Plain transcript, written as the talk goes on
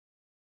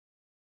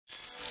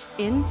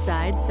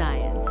Inside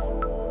Science.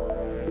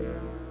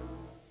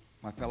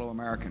 My fellow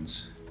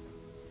Americans,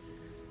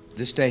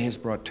 this day has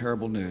brought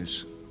terrible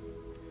news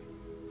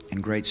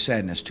and great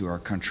sadness to our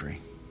country.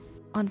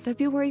 On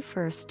February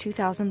 1st,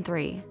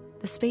 2003,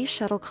 the Space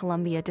Shuttle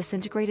Columbia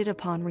disintegrated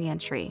upon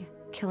reentry,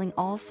 killing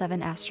all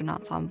 7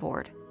 astronauts on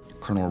board.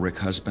 Colonel Rick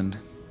Husband,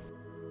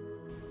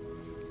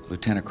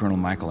 Lieutenant Colonel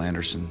Michael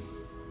Anderson,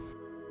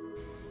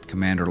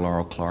 Commander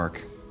Laurel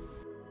Clark,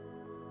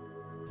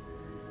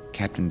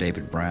 Captain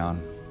David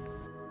Brown,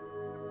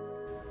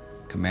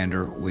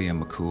 Commander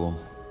William McCool,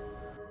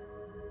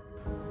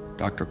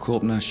 Dr.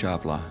 Kulpna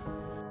Shavla,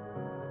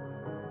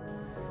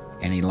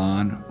 and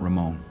Ilan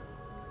Ramon,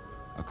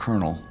 a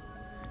colonel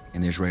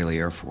in the Israeli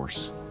Air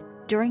Force.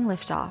 During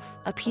liftoff,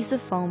 a piece of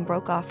foam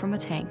broke off from a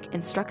tank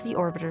and struck the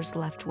orbiter's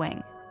left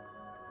wing.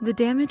 The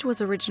damage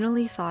was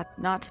originally thought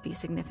not to be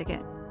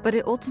significant, but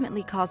it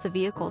ultimately caused the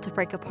vehicle to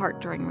break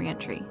apart during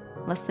reentry,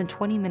 less than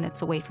 20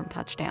 minutes away from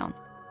touchdown.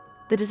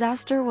 The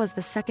disaster was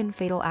the second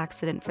fatal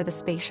accident for the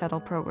Space Shuttle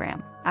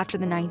program after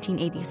the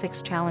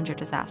 1986 Challenger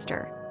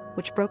disaster,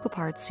 which broke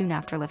apart soon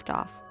after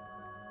liftoff.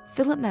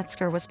 Philip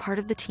Metzger was part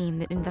of the team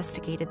that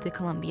investigated the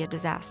Columbia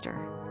disaster.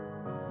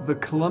 The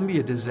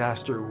Columbia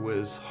disaster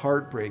was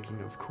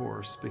heartbreaking, of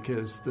course,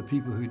 because the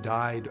people who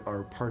died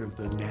are part of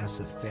the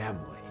NASA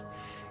family,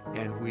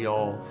 and we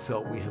all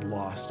felt we had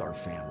lost our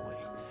family.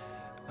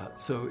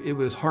 So it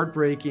was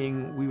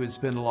heartbreaking. We would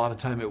spend a lot of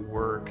time at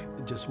work,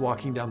 just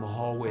walking down the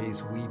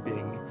hallways,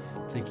 weeping,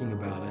 thinking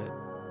about it.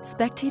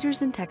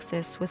 Spectators in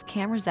Texas, with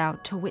cameras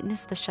out to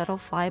witness the shuttle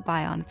fly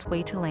by on its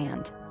way to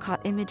land,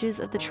 caught images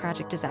of the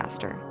tragic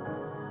disaster.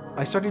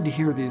 I started to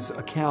hear these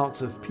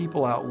accounts of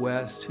people out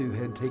west who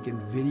had taken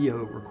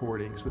video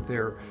recordings with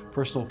their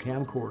personal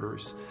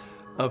camcorders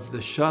of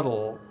the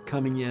shuttle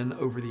coming in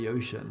over the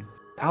ocean.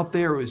 Out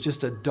there, it was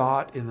just a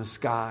dot in the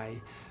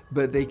sky,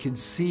 but they could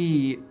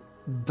see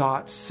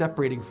dots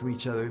separating from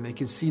each other, and they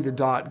could see the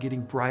dot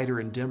getting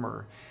brighter and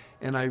dimmer.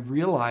 And I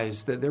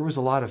realized that there was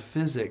a lot of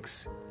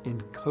physics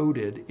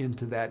encoded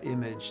into that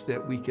image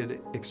that we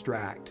could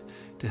extract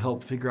to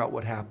help figure out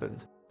what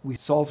happened. We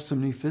solved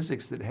some new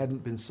physics that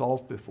hadn't been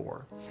solved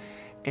before.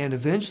 And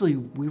eventually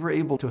we were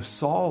able to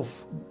solve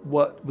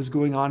what was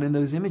going on in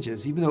those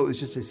images. Even though it was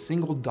just a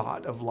single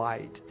dot of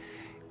light,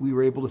 we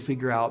were able to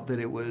figure out that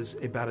it was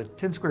about a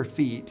 10 square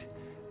feet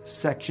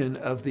section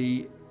of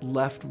the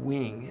left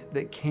wing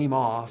that came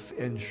off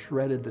and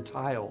shredded the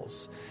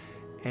tiles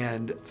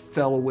and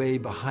fell away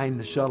behind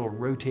the shuttle,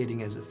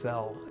 rotating as it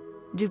fell.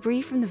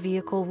 Debris from the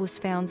vehicle was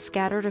found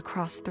scattered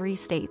across 3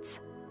 states.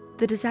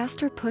 The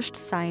disaster pushed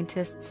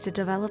scientists to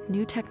develop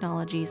new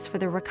technologies for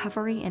the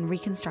recovery and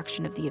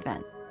reconstruction of the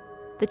event.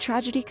 The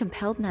tragedy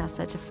compelled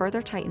NASA to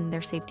further tighten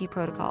their safety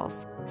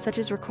protocols, such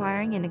as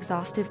requiring an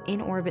exhaustive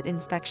in-orbit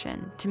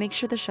inspection to make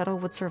sure the shuttle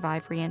would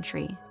survive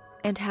re-entry,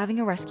 and having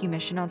a rescue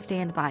mission on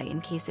standby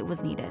in case it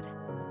was needed.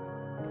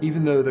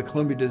 Even though the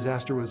Columbia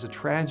disaster was a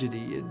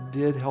tragedy, it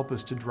did help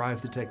us to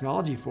drive the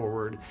technology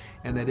forward,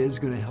 and that is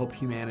going to help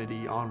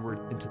humanity onward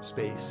into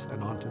space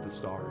and onto the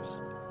stars.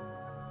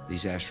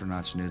 These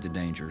astronauts knew the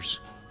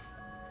dangers,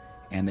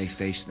 and they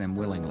faced them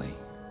willingly,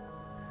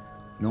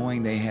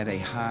 knowing they had a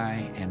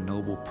high and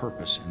noble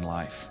purpose in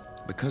life.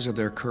 Because of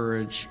their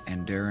courage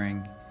and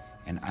daring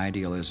and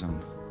idealism,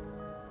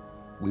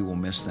 we will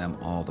miss them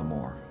all the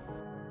more.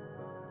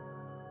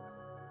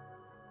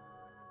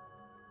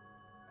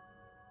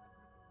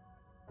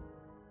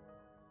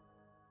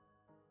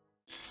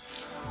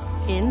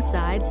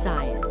 Inside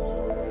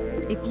Science.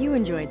 If you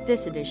enjoyed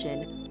this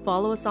edition,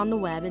 follow us on the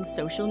web and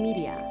social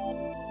media.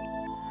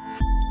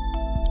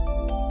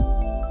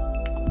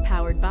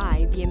 Powered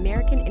by the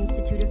American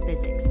Institute of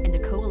Physics and a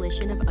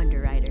coalition of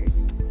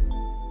underwriters.